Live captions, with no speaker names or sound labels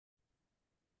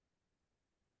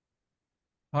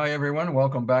Hi everyone,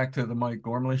 welcome back to the Mike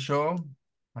Gormley Show.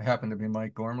 I happen to be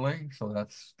Mike Gormley, so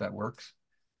that works.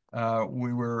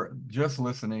 We were just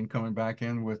listening, coming back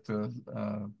in with a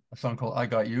song called "I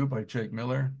Got You" by Jake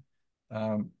Miller,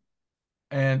 um,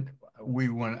 and we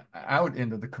went out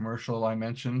into the commercial I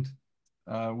mentioned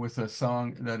with a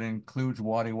song that includes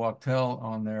Waddy Wachtel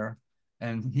on there,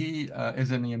 and he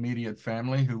is in the immediate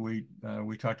family. Who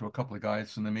we talked to a couple of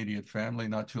guys from the immediate family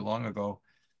not too long ago.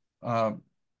 Uh,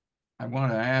 I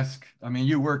want to ask, I mean,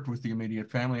 you worked with the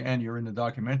immediate family and you're in the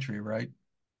documentary, right?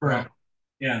 Val, Correct.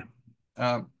 Yeah.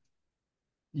 um,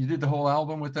 you did the whole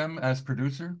album with them as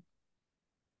producer?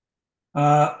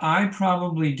 I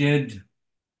probably did,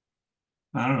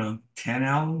 I don't know, 10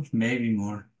 albums, maybe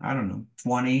more. I don't know,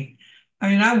 20. I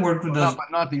mean, I worked with Well, not, those,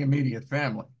 but not the immediate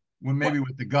family. Well, maybe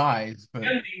with the guys, but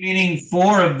meaning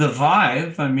four of the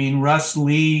five. I mean, Russ,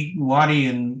 Lee, Waddy,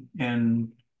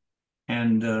 and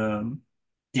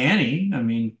Danny. I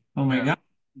mean, oh my yeah, God.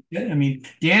 I mean,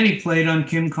 Danny played on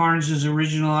Kim Carnes'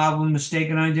 original album,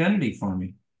 Mistaken Identity, for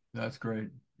me. that's great.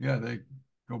 Yeah, they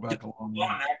go back a long On way.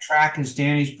 that track is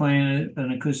Danny's playing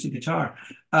an acoustic guitar.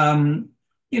 Um,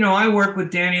 I worked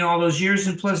with Danny all those years,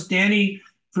 and plus Danny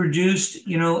produced.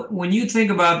 When you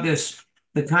think about this,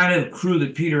 the kind of crew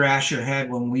that Peter Asher had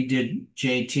when we did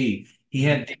JT, he Mhm.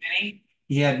 had Danny,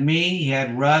 he had me, he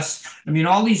had Russ. I mean,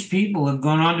 all these people have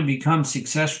gone on to become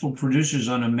successful producers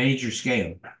on a major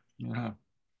scale. Yeah,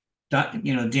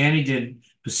 Danny did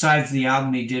besides the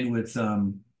album he did with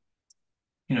well,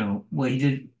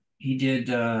 he did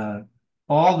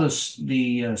all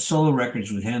the solo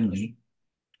records with Henley,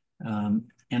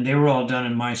 and they were all done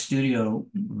in my studio.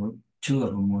 Two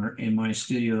of them were in my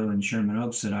studio in Sherman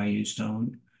Oaks that I used to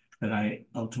own, that I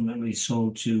ultimately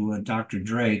sold to Dr.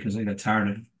 Dre because I got tired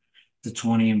of the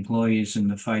 20 employees and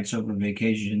the fights over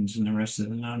vacations and the rest of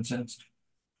the nonsense.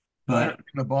 tired But of being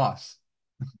the boss.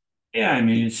 yeah, I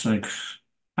mean, it's like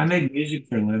I make music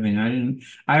for a living.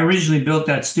 I originally built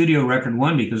that studio record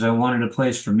one because I wanted a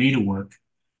place for me to work.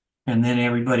 And then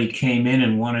everybody came in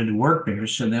and wanted to work there.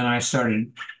 So then I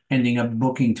started ending up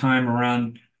booking time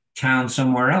around town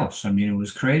somewhere else. I mean, it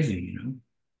was crazy.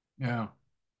 Yeah,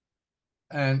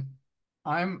 and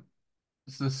I'm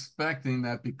suspecting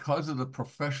that because of the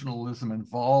professionalism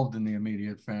involved in the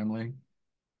immediate family,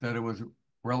 that it was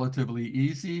relatively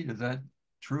easy. Is that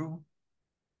true?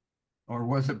 Or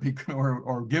was it because,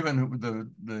 or given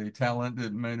the talent,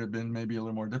 it might have been maybe a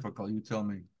little more difficult? You tell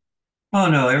me. Oh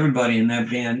no, everybody in that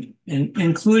band,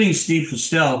 including Steve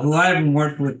Fustel, who I haven't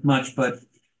worked with much,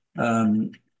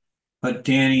 um, but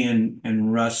Danny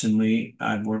and Russ and Lee,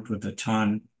 I've worked with a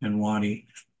ton, and Waddy.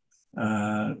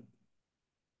 Uh,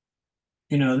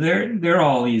 they're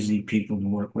all easy people to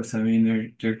work with. I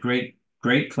mean, they're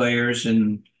great players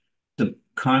and the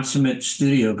consummate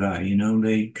studio guy.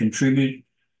 They contribute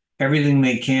everything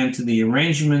they can to the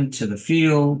arrangement, to the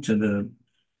feel, to the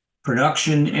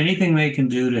production, anything they can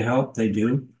do to help, they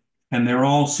do. And they're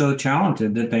all so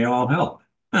talented that they all help.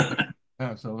 Yeah,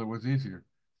 yeah, so it was easier.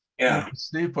 Yeah, Yeah.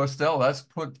 Steve Postel, that's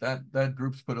put that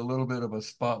group's put a little bit of a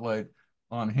spotlight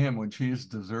on him, which he's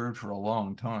deserved for a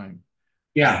long time.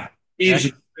 Uh, Yeah. Steve's a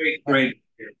ex, great.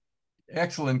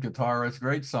 excellent guitarist,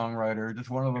 great songwriter, just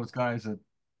one of those guys that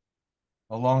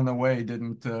along the way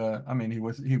didn't I mean he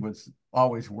was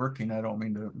always working. I don't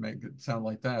mean to make it sound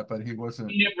like that, but he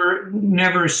wasn't. He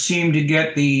never seemed to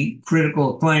get the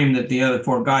critical acclaim that the other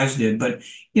four guys did. But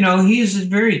he's a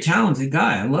very talented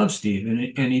guy. I love Steve,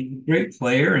 and he's a great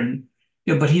player. And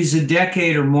but he's a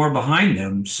decade or more behind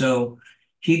them, so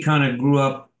he kind of grew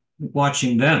up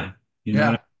watching them. You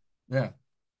know, Yeah, yeah.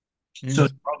 He so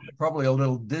was probably a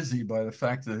little dizzy by the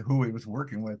fact that who he was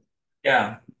working with,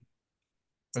 yeah.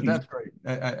 but that's great.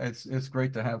 It's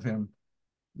great to have him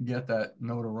get that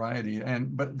notoriety.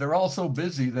 And but they're all so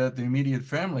busy that the immediate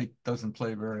family doesn't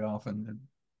play very often.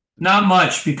 Not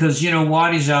much because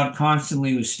Waddy's out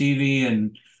constantly with Stevie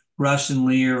and Russ and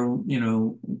Lee are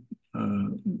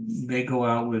they go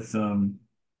out with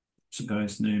what's the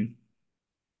guy's name?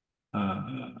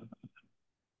 Uh,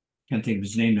 can't think of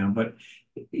his name now, but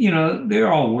they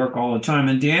all work all the time.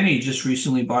 And Danny just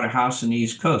recently bought a house in the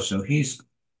East Coast, so he's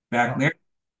back Oh, there.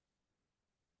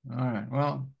 all right.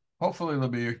 Well, hopefully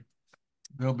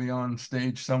they'll be on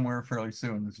stage somewhere fairly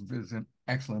soon. This is an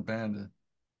excellent band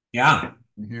Yeah,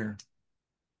 to hear.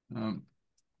 Um,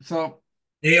 so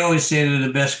they always say they're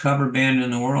the best cover band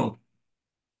in the world.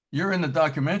 you're in the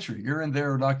documentary. You're in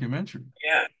their documentary.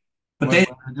 Yeah, but What, they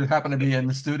did you happen to be in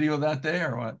the studio that day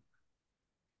or what?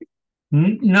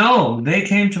 no, they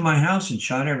came to my house and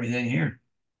shot everything here.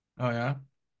 Oh yeah.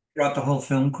 Brought the whole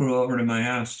film crew over to my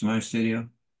house, to my studio.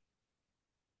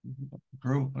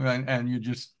 Drew, and you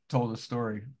just told a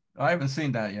story. I haven't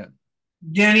seen that yet.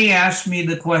 Denny asked me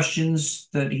the questions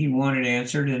that he wanted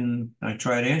answered, and I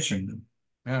tried answering them.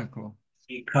 Yeah, cool.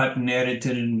 He cut and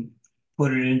edited and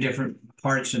put it in different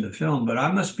parts of the film, but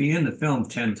I must be in the film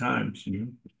 10 times, you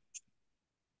know?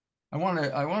 I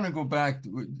want to go back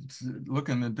to look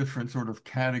in the different sort of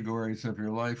categories of your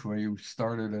life where you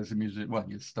started as a music. Well,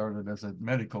 you started as a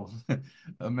medical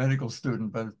a medical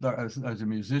student, but as a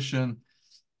musician,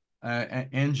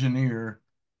 engineer.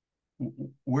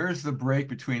 Where's the break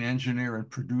between engineer and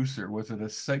producer? Was it a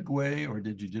segue, or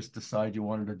did you just decide you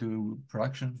wanted to do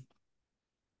production?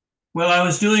 Well, I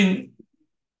was doing,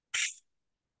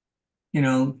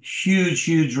 huge,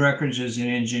 huge records as an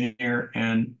engineer,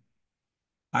 and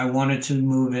I wanted to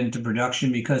move into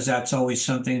production because that's always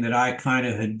something that I kind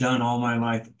of had done all my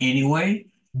life anyway.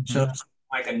 So Mhm. it's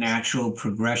like a natural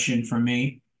progression for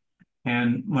me.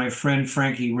 And my friend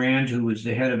Frankie Rand, who was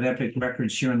the head of Epic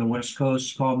Records here on the West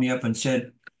Coast, called me up and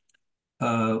said,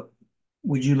 uh,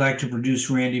 would you like to produce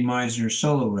Randy Meisner's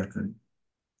solo record?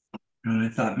 And I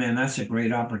thought, man, that's a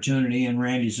great opportunity. And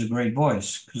Randy's a great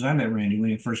voice because I met Randy when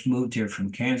he first moved here from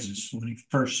Kansas, when he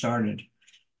first started.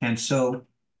 And so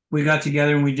we got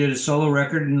together and we did a solo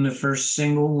record, and the first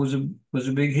single was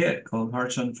a big hit called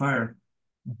Hearts on Fire.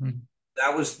 Mhm.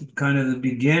 That was kind of the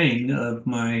beginning of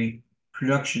my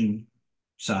production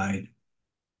side.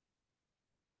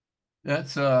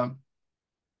 That's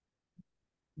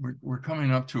we're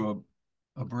coming up to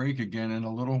a break again in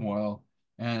a little while,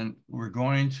 and we're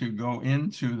going to go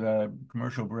into the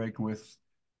commercial break with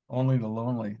Only the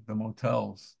Lonely, the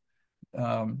Motels.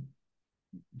 Um,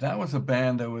 that was a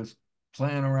band that was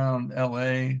playing around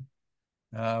LA.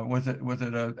 Was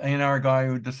it a A&R guy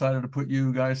who decided to put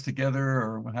you guys together,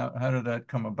 or how did that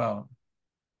come about?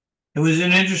 It was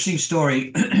an interesting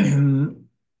story.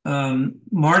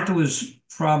 Martha was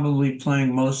probably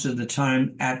playing most of the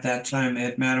time at that time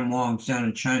at Madame Wong's down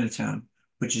in Chinatown,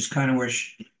 which is kind of where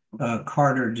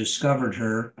Carter discovered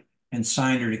her and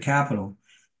signed her to Capitol.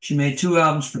 She made two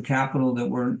albums for Capitol that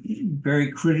were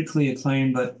very critically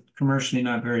acclaimed, but commercially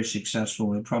not very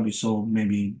successful. It probably sold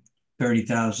maybe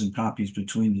 30,000 copies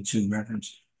between the two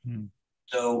records. Hmm.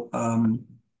 So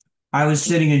I was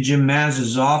sitting in Jim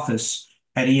Maz's office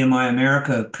at EMI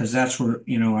America because that's where,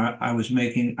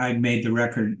 I made the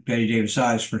record Betty Davis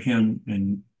Eyes for him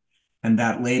and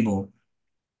that label.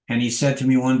 And he said to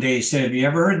me one day, he said, have you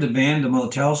ever heard the band, the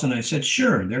Motels? And I said,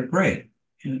 sure, they're great.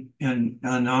 And in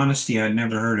honesty, I'd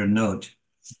never heard a note.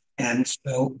 And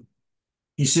so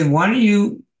he said, why don't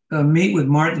you meet with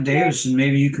Martha Davis and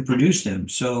maybe you could produce them?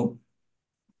 So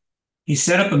he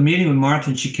set up a meeting with Martha,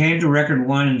 and she came to Record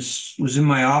One and was in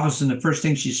my office. And the first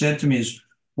thing she said to me is,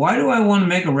 why do I want to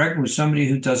make a record with somebody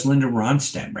who does Linda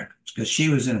Ronstadt records? Because she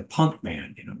was in a punk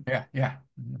band, you know. Yeah, yeah.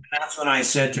 Mhm. That's when I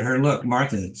said to her, look,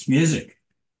 Martha, it's music.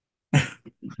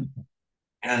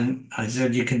 And I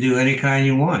said, you can do any kind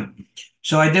you want.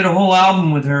 So I did a whole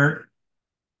album with her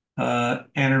and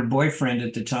her boyfriend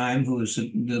at the time, who was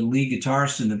the lead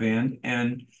guitarist in the band.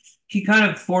 And he kind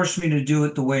of forced me to do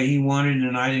it the way he wanted,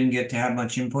 and I didn't get to have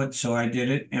much input. So I did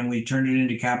it, and we turned it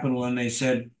into Capitol, and they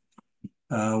said,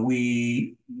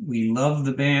 we love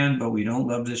the band, but we don't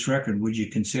love this record. Would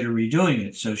you consider redoing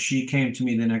it? So she came to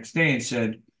me the next day and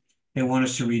said, they want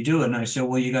us to redo it. And I said,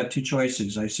 well, you got two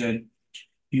choices. I said,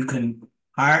 you can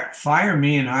fire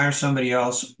me and hire somebody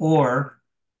else, or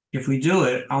if we do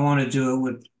it, I want to do it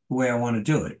with the way I want to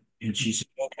do it. And she said,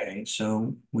 okay.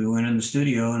 So we went in the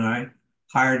studio and I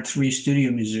hired three studio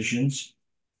musicians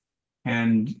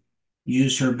and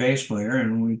used her bass player,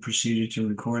 and we proceeded to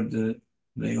record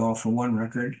the All for One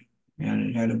record. And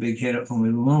it had a big hit,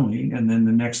 Only the Lonely. And then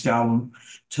the next album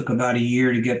took about a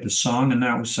year to get the song, and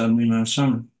that was Suddenly Last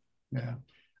Summer. Yeah.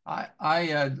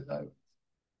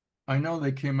 I know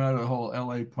they came out of the whole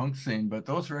LA punk scene, but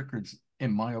those records,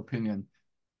 in my opinion,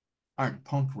 aren't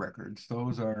punk records.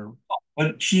 Those are,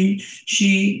 But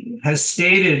she has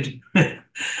stated in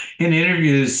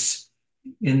interviews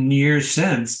in years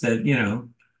since that,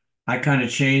 I kind of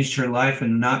changed her life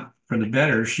and not for the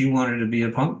better. She wanted to be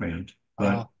a punk band,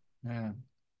 but oh man.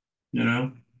 you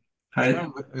know, I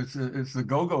Remember, it's the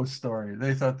Go-Go story.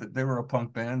 They thought that they were a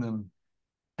punk band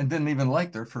and didn't even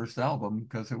like their first album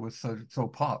because it was so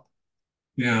pop.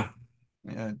 yeah.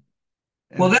 And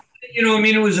Well, and that I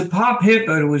mean, it was a pop hit,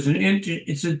 but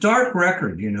it's a dark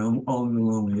record, All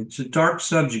Alone. It's a dark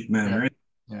subject yeah, matter.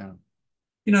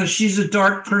 yeah. She's a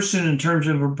dark person in terms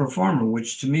of her performer,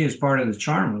 which to me is part of the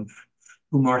charm of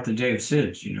who Martha Davis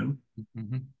is.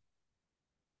 Hmm.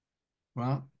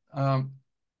 Well,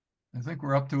 I think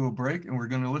we're up to a break, and we're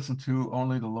going to listen to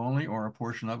Only the Lonely, or a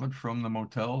portion of it, from the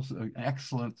Motels.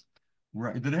 Excellent.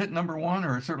 Right. Did it hit #1,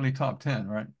 or certainly top 10,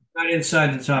 right? Got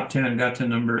inside the top 10, got to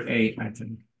 #8, I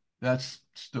think. That's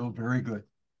still very good.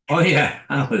 Oh yeah,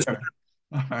 I was.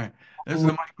 All right. This is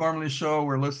the Mike Gormley Show.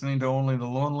 We're listening to Only the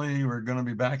Lonely. We're going to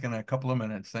be back in a couple of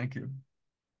minutes. Thank you.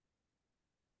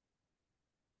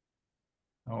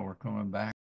 Oh, we're coming back.